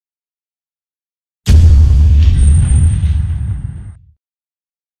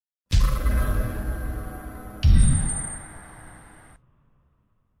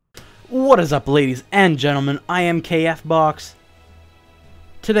What is up, ladies and gentlemen? I am KFbox.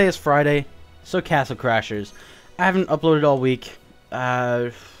 Today is Friday, so Castle Crashers. I haven't uploaded all week.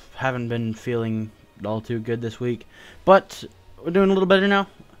 Haven't been feeling all too good this week, but we're doing a little better now.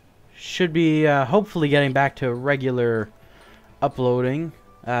 Should be hopefully getting back to regular uploading.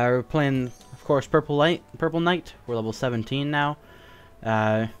 We're playing, of course, Purple Knight. We're level 17 now.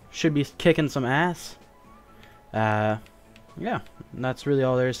 Should be kicking some ass. Yeah, that's really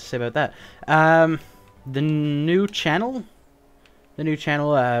all there is to say about that. The new channel,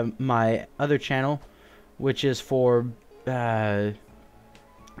 my other channel, which is for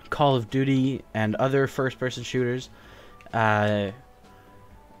Call of Duty and other first-person shooters,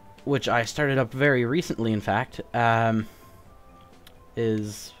 which I started up very recently, in fact,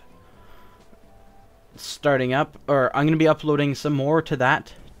 is starting up, or I'm going to be uploading some more to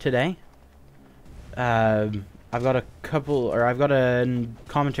that today. I've got a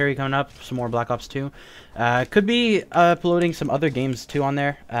commentary coming up, some more Black Ops 2. Could be uploading some other games too on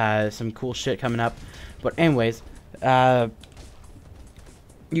there, some cool shit coming up. But anyways, you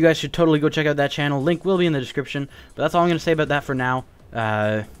guys should totally go check out that channel. Link will be in the description. But that's all I'm going to say about that for now.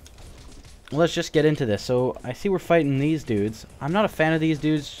 Let's just get into this. So, I see we're fighting these dudes. I'm not a fan of these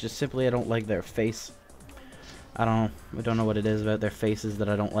dudes, just simply I don't like their face. I don't know what it is about their faces that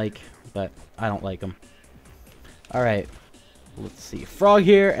I don't like, but I don't like them. Alright, let's see. Frog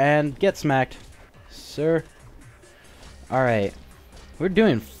here, and get smacked, sir. Alright, we're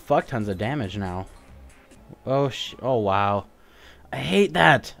doing fuck tons of damage now. Oh, oh wow. I hate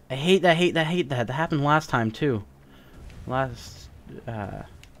that. I hate that. That happened last time, too. In the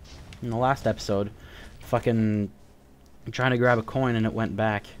last episode. Fucking trying to grab a coin and it went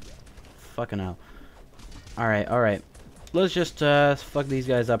back. Fucking hell. Alright. Let's just fuck these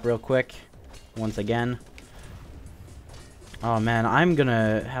guys up real quick. Once again. Oh man, I'm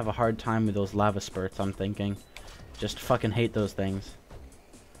gonna have a hard time with those lava spurts, I'm thinking. Just fucking hate those things.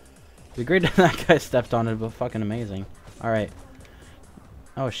 It'd be great if that guy stepped on it, but fucking amazing. Alright.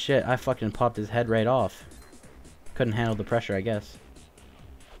 Oh shit, I fucking popped his head right off. Couldn't handle the pressure, I guess.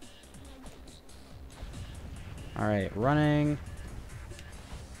 Alright, running.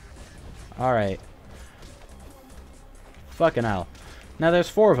 Alright. Fucking hell. Now there's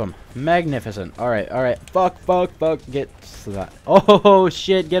 4 of them. Magnificent. Alright. Fuck. Get that. Oh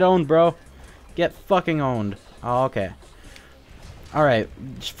shit, get owned, bro. Get fucking owned. Oh, okay. Alright,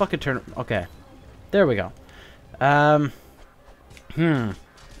 just fucking turn. Okay. There we go. I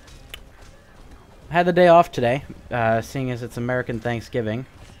had the day off today, seeing as it's American Thanksgiving.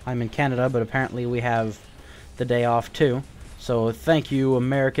 I'm in Canada, but apparently we have the day off too. So thank you,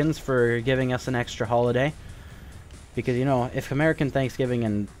 Americans, for giving us an extra holiday. Because, you know, if American Thanksgiving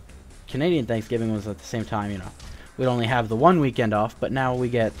and Canadian Thanksgiving was at the same time, you know, we'd only have the one weekend off, but now we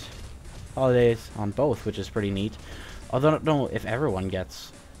get holidays on both, which is pretty neat. Although I don't know if everyone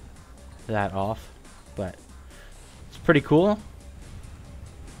gets that off, but it's pretty cool.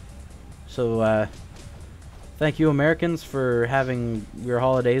 So, thank you, Americans, for having your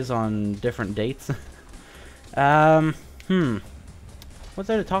holidays on different dates. What's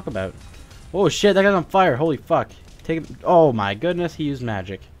there to talk about? Oh shit, that guy's on fire, holy fuck. Take it. Oh my goodness, he used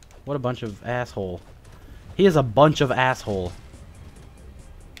magic. What a bunch of asshole. He is a bunch of asshole.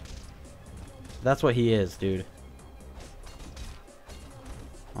 That's what he is, dude.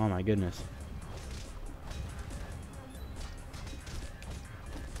 Oh my goodness.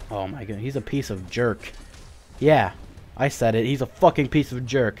 Oh my goodness, he's a piece of jerk. Yeah, I said it. He's a fucking piece of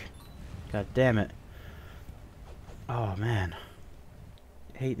jerk. God damn it. Oh man.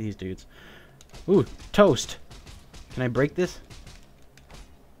 I hate these dudes. Ooh, toast. Can I break this?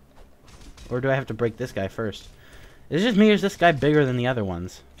 Or do I have to break this guy first? Is it just me or is this guy bigger than the other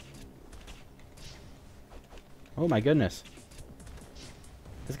ones? Oh my goodness.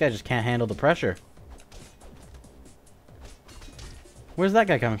 This guy just can't handle the pressure. Where's that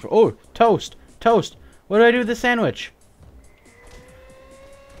guy coming from? Oh, toast! Toast! What do I do with this sandwich?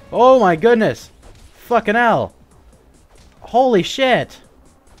 Oh my goodness! Fucking hell! Holy shit!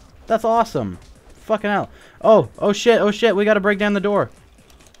 That's awesome! Fucking hell. Oh shit, we gotta break down the door.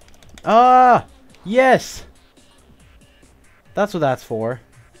 Ah! Yes! That's what that's for.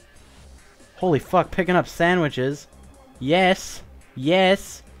 Holy fuck, picking up sandwiches. Yes!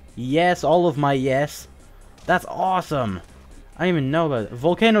 All of my yes. That's awesome! I didn't even know about it.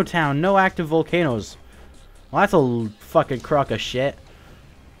 Volcano Town, no active volcanoes. Well, that's a fucking crock of shit.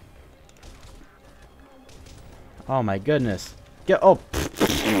 Oh my goodness. Oh!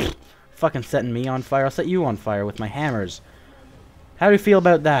 Fucking setting me on fire. I'll set you on fire with my hammers. How do you feel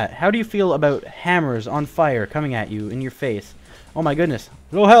about that? How do you feel about hammers on fire coming at you in your face? Oh my goodness.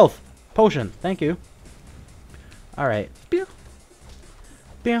 No health. Potion. Thank you. Alright. Pew.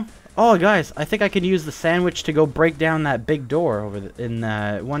 Pew. Oh, guys, I think I could use the sandwich to go break down that big door over in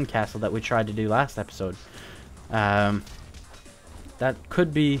one castle that we tried to do last episode. That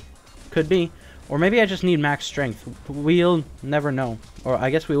could be. Or maybe I just need max strength. We'll never know. Or I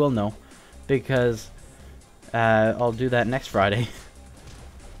guess we will know. Because I'll do that next Friday.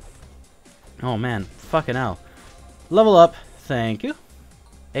 Oh, man. Fucking hell. Level up. Thank you.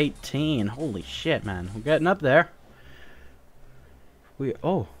 18. Holy shit, man. We're getting up there.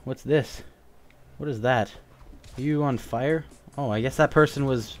 Oh, what's this? What is that? Are you on fire? Oh, I guess that person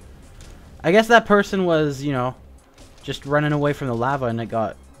was... you know, just running away from the lava and it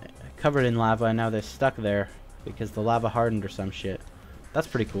got covered in lava and now they're stuck there because the lava hardened or some shit. That's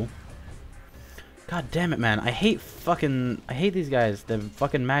pretty cool. God damn it, man. I hate these guys. The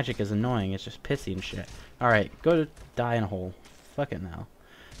fucking magic is annoying. It's just pissy and shit. Alright, go to die in a hole. Fucking hell.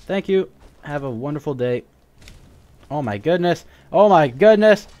 Thank you. Have a wonderful day. Oh my goodness. Oh my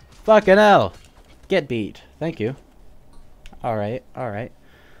goodness. Fucking hell. Get beat. Thank you. Alright, alright.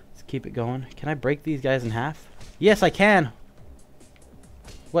 Let's keep it going. Can I break these guys in half? Yes, I can.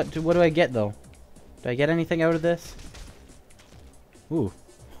 What do I get, though? Do I get anything out of this? Ooh.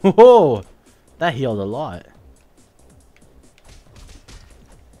 Whoa! That healed a lot.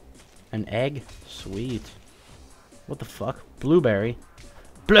 An egg? Sweet. What the fuck? Blueberry.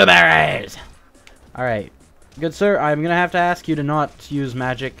 Blueberries! Alright. Good sir, I'm gonna have to ask you to not use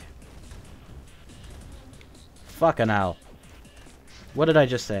magic. Fucking hell. What did I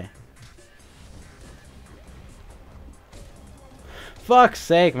just say? Fuck's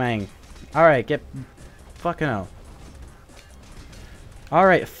sake, man. Alright, get... Fucking hell.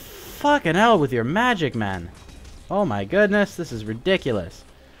 Alright, fucking hell with your magic, man. Oh my goodness, this is ridiculous.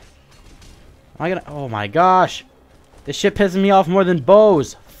 Am I gonna... Oh my gosh. This shit pisses me off more than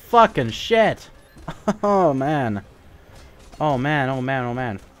bows. Fucking shit. Oh man. Oh man, oh man, oh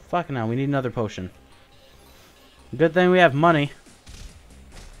man. Fucking hell, we need another potion. Good thing we have money.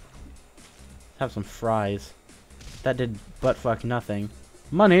 Let's have some fries. That did buttfuck nothing.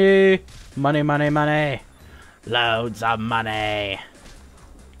 Money! Money, money, money! Loads of money!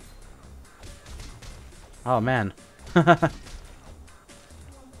 Oh man.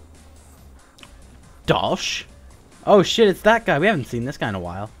 Dosh? Oh shit, it's that guy. We haven't seen this guy in a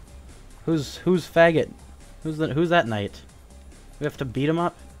while. Who's faggot? Who's that knight? We have to beat him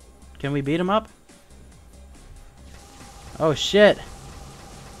up? Can we beat him up? Oh shit.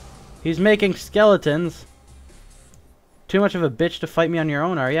 He's making skeletons. Too much of a bitch to fight me on your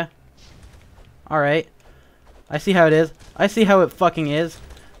own, are ya? Alright. I see how it is. I see how it fucking is.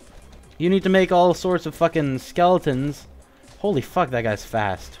 You need to make all sorts of fucking skeletons. Holy fuck, that guy's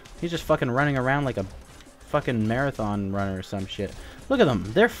fast. He's just fucking running around like a fucking marathon runner or some shit. Look at them.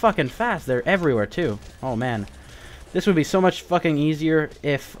 They're fucking fast. They're everywhere, too. Oh, man. This would be so much fucking easier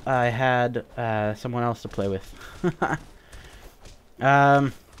if I had someone else to play with.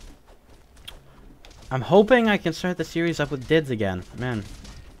 I'm hoping I can start the series up with Dids again. Man.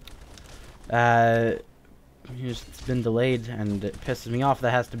 It's been delayed, and it pisses me off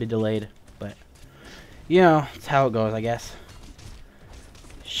that has to be delayed. But, you know, it's how it goes, I guess.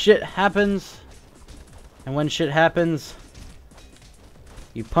 Shit happens. And when shit happens,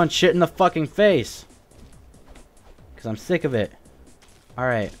 you punch shit in the fucking face. Because I'm sick of it.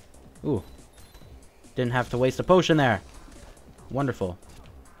 Alright. Ooh. Didn't have to waste a potion there. Wonderful.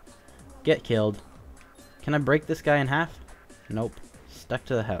 Get killed. Can I break this guy in half? Nope. Stuck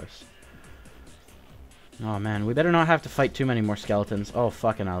to the house. Oh man, we better not have to fight too many more skeletons. Oh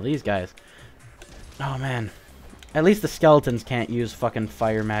fucking hell, these guys. Oh man. At least the skeletons can't use fucking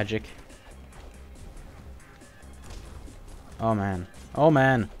fire magic. Oh man. Oh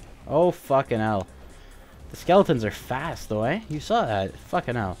man. Oh fucking hell. The skeletons are fast though, eh? You saw that.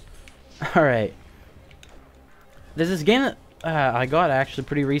 Fucking hell. Alright. There's this game that I got actually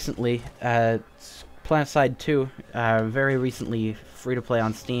pretty recently. It's Planetside 2. Very recently free to play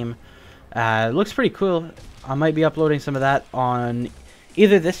on Steam. It looks pretty cool. I might be uploading some of that on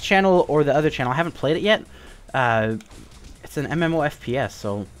either this channel or the other channel. I haven't played it yet. It's an MMO FPS,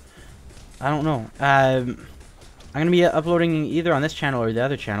 so I don't know. I'm gonna be uploading either on this channel or the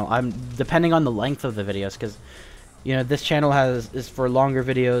other channel. Depending on the length of the videos, because you know this channel is for longer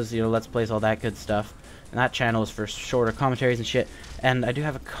videos, you know, let's plays, all that good stuff, and that channel is for shorter commentaries and shit. And I do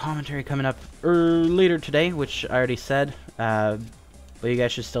have a commentary coming up later today, which I already said. But you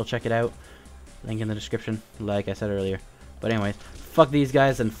guys should still check it out. Link in the description, like I said earlier. But anyways, fuck these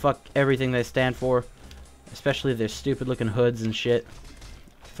guys and fuck everything they stand for. Especially their stupid looking hoods and shit.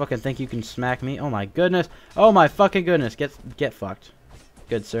 Fucking think you can smack me? Oh my goodness. Oh my fucking goodness. Get fucked.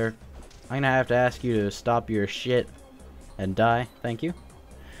 Good sir. I'm gonna have to ask you to stop your shit and die. Thank you.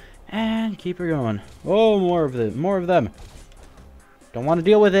 And keep her going. Oh, more of them. More of them. Don't want to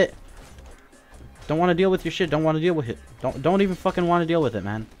deal with it. Don't want to deal with your shit. Don't want to deal with it. Don't even fucking want to deal with it,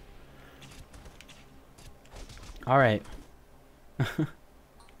 man. Alright.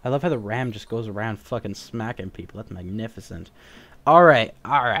 I love how the ram just goes around fucking smacking people. That's magnificent. Alright.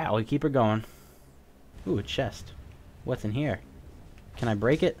 Alright. I'll keep her going. Ooh, a chest. What's in here? Can I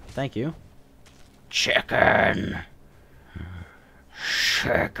break it? Thank you. Chicken.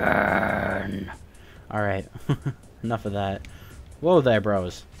 Chicken. Alright. Enough of that. Whoa there,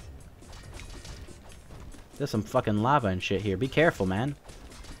 bros. There's some fucking lava and shit here. Be careful, man.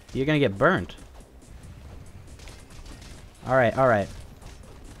 You're gonna get burnt. Alright, alright.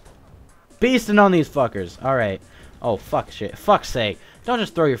 Beasting on these fuckers. Alright. Oh, fuck shit. Fuck's sake. Don't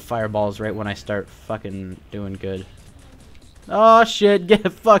just throw your fireballs right when I start fucking doing good. Oh, shit.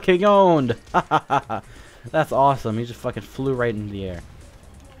 Get fucking owned. That's awesome. He just fucking flew right into the air.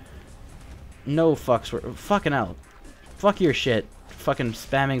 No fucks. Fucking hell. Fuck your shit. Fucking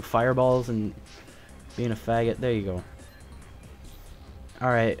spamming fireballs and being a faggot. There you go.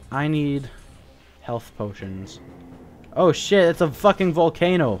 Alright. I need health potions. Oh, shit. It's a fucking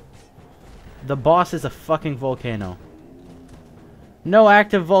volcano. The boss is a fucking volcano. No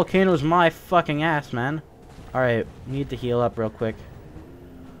active volcanoes my fucking ass, man. Alright, need to heal up real quick.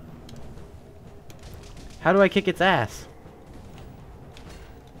 How do I kick its ass?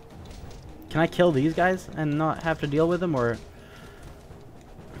 Can I kill these guys and not have to deal with them, or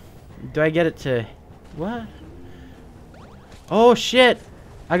do I get it to... What? Oh shit!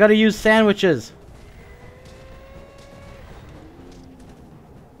 I gotta use sandwiches!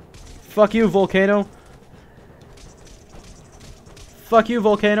 Fuck you, volcano! Fuck you,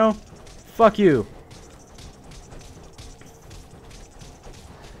 volcano! Fuck you!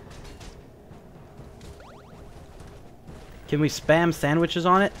 Can we spam sandwiches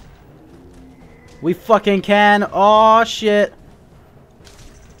on it? We fucking can! Oh shit!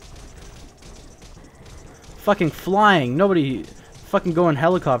 Fucking flying! Nobody fucking going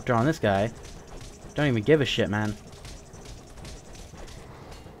helicopter on this guy. Don't even give a shit, man.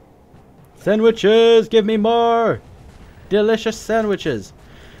 Sandwiches! Give me more! Delicious sandwiches!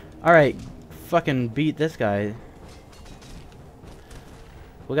 Alright, fucking beat this guy.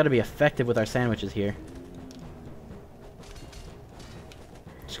 We gotta be effective with our sandwiches here.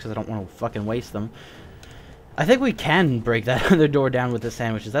 Just because I don't want to fucking waste them. I think we can break that other door down with the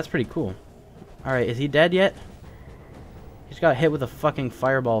sandwiches. That's pretty cool. Alright, is he dead yet? He's got hit with a fucking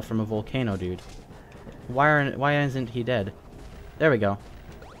fireball from a volcano, dude. Why isn't he dead? There we go.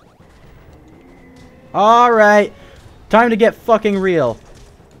 Alright! Time to get fucking real.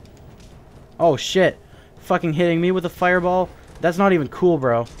 Oh shit. Fucking hitting me with a fireball? That's not even cool,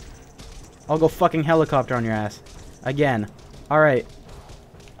 bro. I'll go fucking helicopter on your ass. Again. Alright.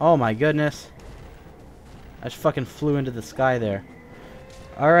 Oh my goodness. I just fucking flew into the sky there.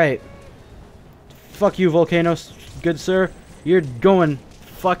 Alright. Fuck you, volcanoes. Good sir. You're going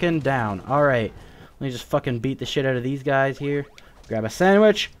fucking down. Alright. Let me just fucking beat the shit out of these guys here. Grab a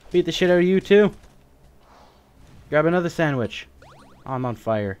sandwich. Beat the shit out of you too. Grab another sandwich. I'm on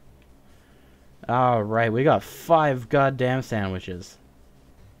fire. Alright, we got 5 goddamn sandwiches.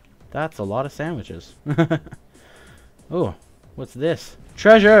 That's a lot of sandwiches. Oh, what's this?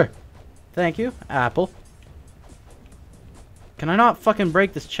 Treasure! Thank you. Apple. Can I not fucking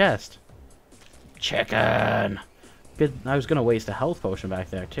break this chest? Chicken! Good. I was gonna waste a health potion back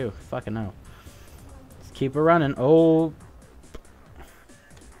there too. Fucking no. Let's keep it running. Oh.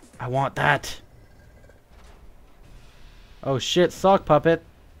 I want that. Oh shit, sock puppet.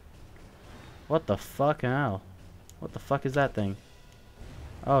 What the fucking hell? What the fuck is that thing?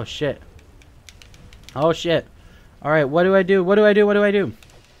 Oh shit. Oh shit. Alright, what do I do? What do I do? What do I do?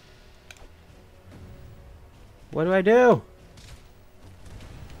 What do I do?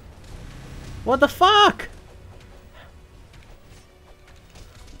 What the fuck?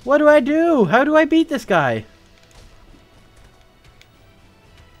 What do I do? How do I beat this guy?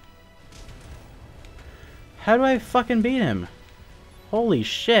 How do I fucking beat him? Holy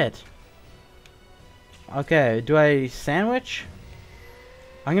shit. Okay, do I sandwich?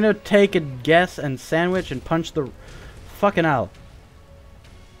 I'm gonna take a guess and sandwich and punch the... Fucking hell.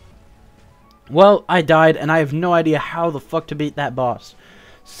 Well, I died and I have no idea how the fuck to beat that boss.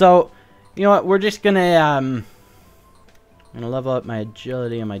 So, you know what? We're just gonna, I'm gonna level up my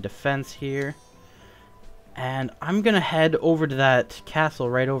agility and my defense here. And I'm gonna head over to that castle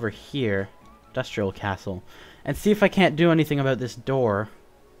right over here. Industrial castle. And see if I can't do anything about this door.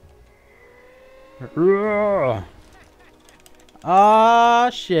 Ah,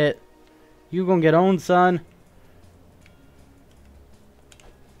 shit. You gonna get owned, son.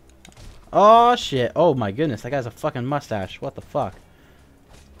 Oh, shit. Oh, my goodness. That guy's a fucking mustache. What the fuck?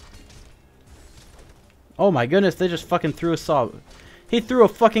 Oh, my goodness. They just fucking threw a saw. He threw a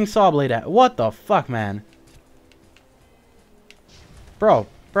fucking saw blade at. What the fuck, man? Bro.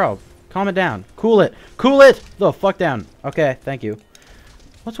 Calm it down. Cool it. Cool it! The fuck down. Okay, thank you.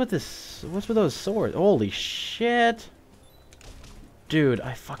 What's with this? What's with those swords? Holy shit. Dude,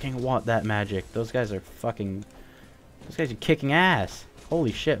 I fucking want that magic. Those guys are fucking... Those guys are kicking ass.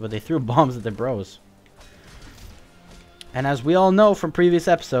 Holy shit, but they threw bombs at their bros. And as we all know from previous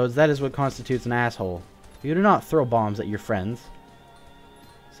episodes, that is what constitutes an asshole. You do not throw bombs at your friends.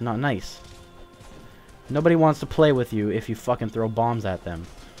 It's not nice. Nobody wants to play with you if you fucking throw bombs at them.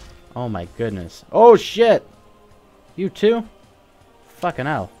 Oh my goodness. Oh shit! You too? Fucking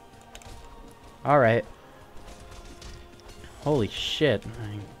hell. Alright. Holy shit.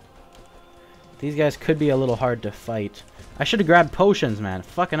 These guys could be a little hard to fight. I should have grabbed potions, man.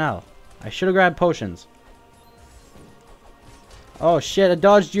 Fucking hell. I should have grabbed potions. Oh shit, I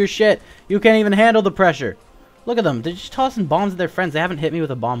dodged your shit. You can't even handle the pressure. Look at them. They're just tossing bombs at their friends. They haven't hit me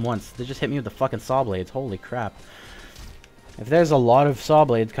with a bomb once. They just hit me with the fucking saw blades. Holy crap. If there's a lot of saw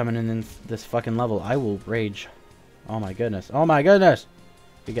blades coming in this fucking level, I will rage. Oh my goodness. Oh my goodness.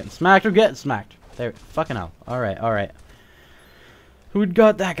 You're getting smacked or getting smacked. There. Fucking hell. Alright, alright. Who'd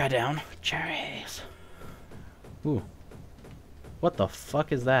got that guy down? Cherries. Ooh. What the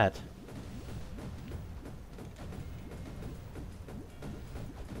fuck is that?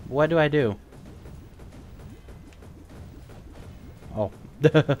 What do I do? Oh.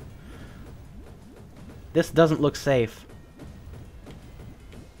 This doesn't look safe.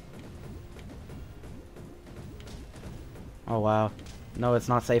 Oh wow. No, it's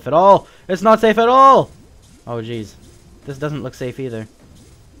not safe at all! It's not safe at all! Oh jeez. This doesn't look safe either.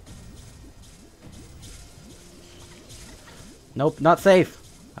 Nope, not safe.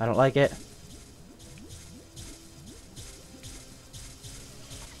 I don't like it.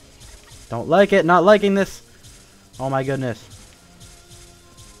 Don't like it, not liking this. Oh my goodness.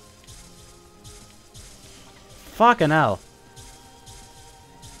 Fucking hell.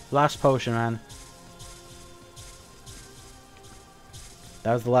 Last potion, man.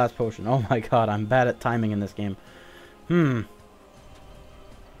 That was the last potion. Oh my god, I'm bad at timing in this game.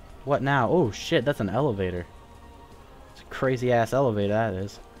 What now? Oh shit, that's an elevator. It's a crazy ass elevator, that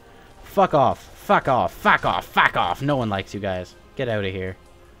is. Fuck off. Fuck off. Fuck off. Fuck off. No one likes you guys. Get out of here.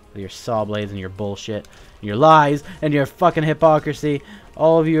 With your saw blades and your bullshit. And your lies and your fucking hypocrisy.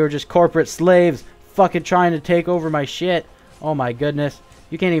 All of you are just corporate slaves. Fucking trying to take over my shit. Oh my goodness.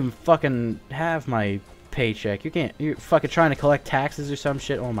 You can't even fucking have my paycheck. You can't. You're fucking trying to collect taxes or some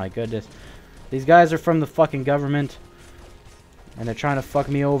shit. Oh my goodness. These guys are from the fucking government. And they're trying to fuck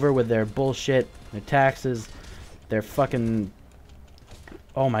me over with their bullshit. Their taxes. Their fucking...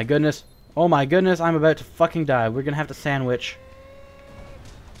 Oh my goodness. Oh my goodness. I'm about to fucking die. We're gonna have to sandwich.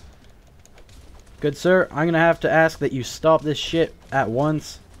 Good sir. I'm gonna have to ask that you stop this shit at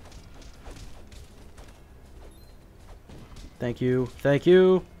once. Thank you. Thank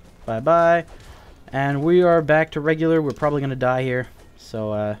you. Bye-bye. And we are back to regular. We're probably gonna die here.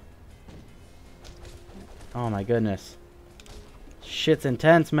 So, oh my goodness. Shit's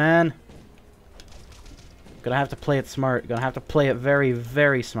intense, man. Gonna have to play it smart. Gonna have to play it very,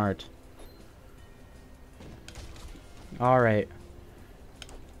 very smart. Alright.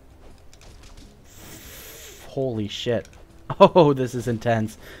 Holy shit. Oh, this is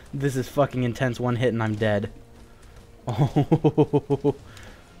intense. This is fucking intense. One hit and I'm dead. Oh.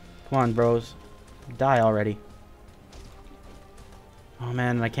 Come on, bros. Die already. Oh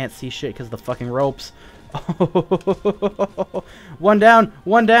man, I can't see shit because of the fucking ropes. Oh. One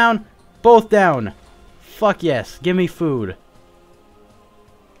down, both down. Fuck yes, give me food.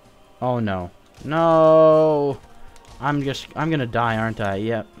 Oh no. No. I'm gonna die, aren't I?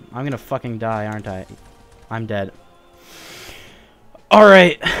 Yep. I'm gonna fucking die, aren't I? I'm dead.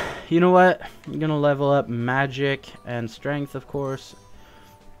 Alright. You know what? I'm gonna level up magic and strength, of course.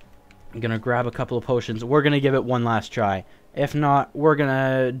 I'm gonna grab a couple of potions. We're gonna give it one last try. If not, we're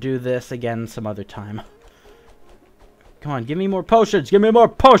gonna do this again some other time. Come on, give me more potions! Give me more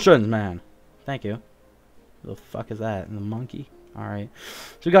potions, man! Thank you. What the fuck is that? And the monkey? Alright.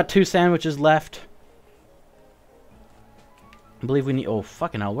 So we got 2 sandwiches left. I believe we need... Oh,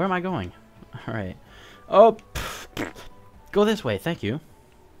 fucking hell. Where am I going? Alright. Oh! Go this way. Thank you.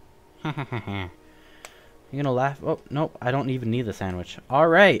 You gonna laugh? Oh, nope. I don't even need the sandwich.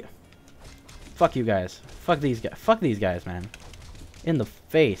 Alright. Fuck you guys. Fuck these guys. Fuck these guys, man. In the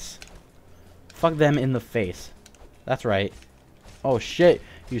face. Fuck them in the face. That's right. Oh, shit.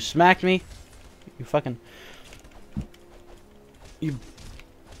 You smacked me? You fucking... You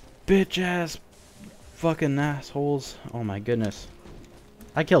bitch-ass fucking assholes. Oh my goodness.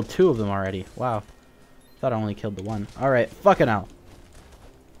 I killed 2 of them already. Wow. Thought I only killed the 1. Alright, fucking hell.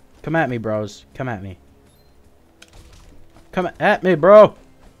 Come at me, bros. Come at me. Come at me, bro!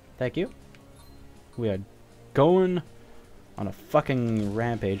 Thank you. We are going on a fucking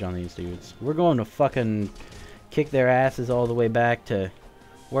rampage on these dudes. We're going to fucking kick their asses all the way back to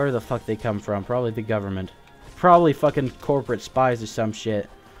where the fuck they come from. Probably the government. Probably fucking corporate spies or some shit.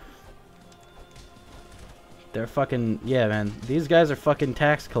 They're fucking... Yeah, man. These guys are fucking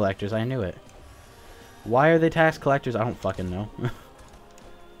tax collectors. I knew it. Why are they tax collectors? I don't fucking know.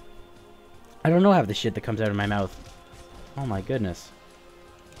 I don't know half the shit that comes out of my mouth. Oh my goodness.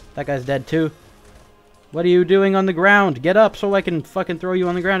 That guy's dead too. What are you doing on the ground? Get up so I can fucking throw you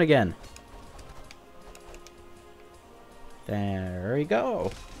on the ground again. There we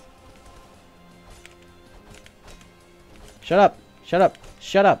go. Shut up. Shut up.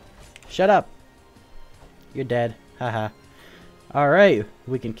 Shut up. Shut up. You're dead. Haha. Alright.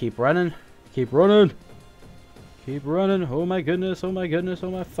 We can keep running. Keep running. Keep running. Oh my goodness. Oh my goodness.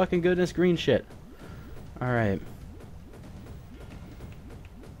 Oh my fucking goodness. Green shit. Alright.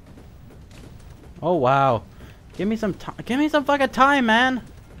 Oh wow. Give me some time. Give me some fucking time, man.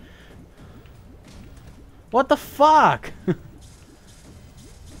 What the fuck?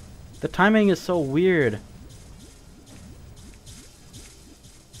 The timing is so weird.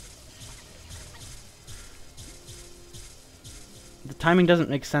 The timing doesn't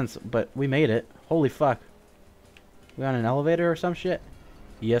make sense, but we made it. Holy fuck. We on an elevator or some shit?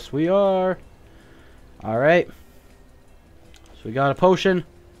 Yes, we are. Alright. So we got a potion.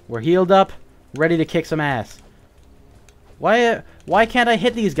 We're healed up. Ready to kick some ass. Why can't I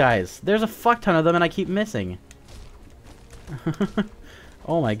hit these guys? There's a fuck ton of them and I keep missing.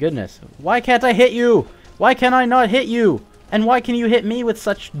 Oh my goodness. Why can't I hit you? Why can I not hit you? And why can you hit me with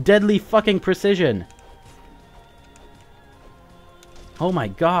such deadly fucking precision? Oh my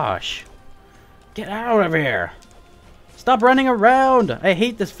gosh. Get out of here. Stop running around. I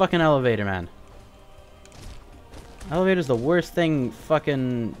hate this fucking elevator, man. Elevator's the worst thing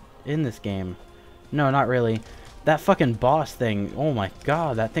fucking in this game. No, not really. That fucking boss thing. Oh my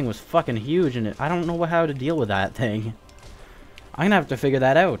god, that thing was fucking huge and I don't know how to deal with that thing. I'm gonna have to figure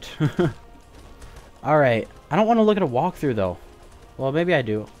that out. Alright. I don't want to look at a walkthrough though. Well, maybe I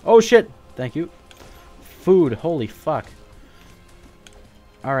do. Oh shit! Thank you. Food. Holy fuck.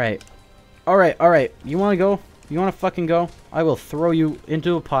 Alright. Alright, alright. You wanna go? You wanna fucking go? I will throw you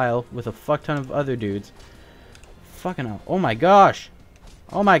into a pile with a fuck ton of other dudes. Fucking hell. Oh my gosh!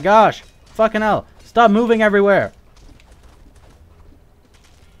 Oh my gosh! Fucking hell! Stop moving everywhere!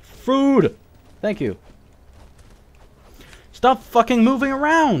 Food! Thank you. Stop fucking moving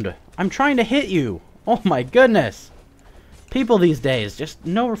around! I'm trying to hit you! Oh my goodness! People these days, just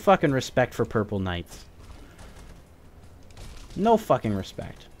no fucking respect for Purple Knights. No fucking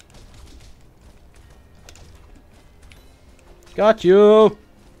respect. Got you!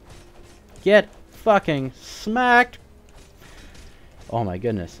 Get fucking smacked! Oh my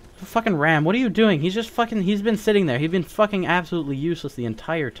goodness. Fucking Ram, what are you doing? He's just fucking... He's been sitting there. He's been fucking absolutely useless the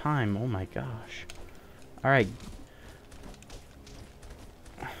entire time. Oh my gosh. Alright.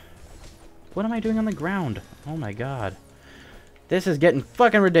 What am I doing on the ground? Oh my god. This is getting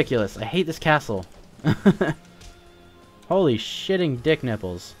fucking ridiculous. I hate this castle. Holy shitting dick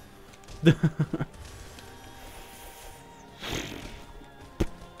nipples.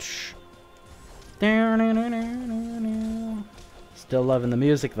 Still loving the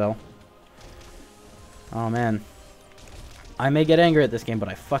music though. Oh man. I may get angry at this game, but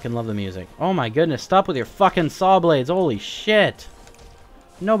I fucking love the music. Oh my goodness, stop with your fucking saw blades. Holy shit.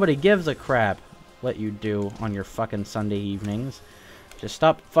 Nobody gives a crap what you do on your fucking Sunday evenings. Just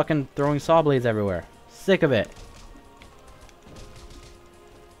stop fucking throwing saw blades everywhere. Sick of it.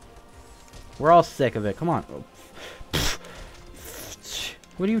 We're all sick of it. Come on.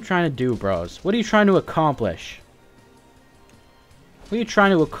 What are you trying to do, bros? What are you trying to accomplish? What are you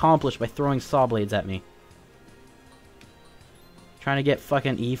trying to accomplish by throwing saw blades at me? Trying to get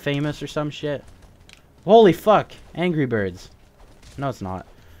fucking E-famous or some shit? Holy fuck. Angry Birds. No, it's not.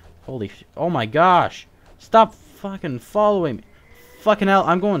 Holy oh my gosh. Stop fucking following me. Fucking hell,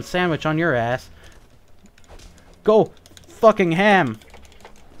 I'm going sandwich on your ass. Go fucking ham.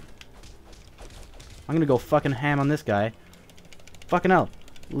 I'm gonna go fucking ham on this guy. Fucking hell.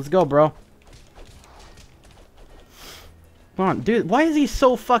 Let's go, bro. Come on, dude. Why is he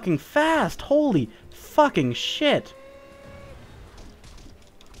so fucking fast? Holy fucking shit.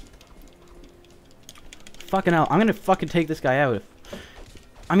 Fucking hell. I'm gonna fucking take this guy out.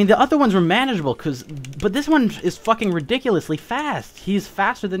 I mean, the other ones were manageable, but this one is fucking ridiculously fast. He's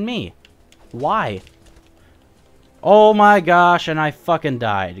faster than me. Why? Oh my gosh, and I fucking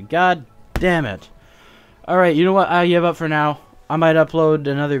died. God damn it. Alright, you know what? I give up for now. I might upload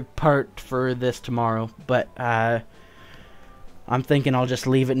another part for this tomorrow, but I'm thinking I'll just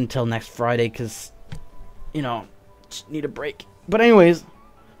leave it until next Friday, because, you know, just need a break. But anyways,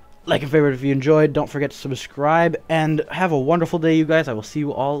 like and favorite if you enjoyed. Don't forget to subscribe, and have a wonderful day, you guys. I will see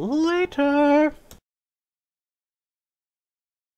you all later.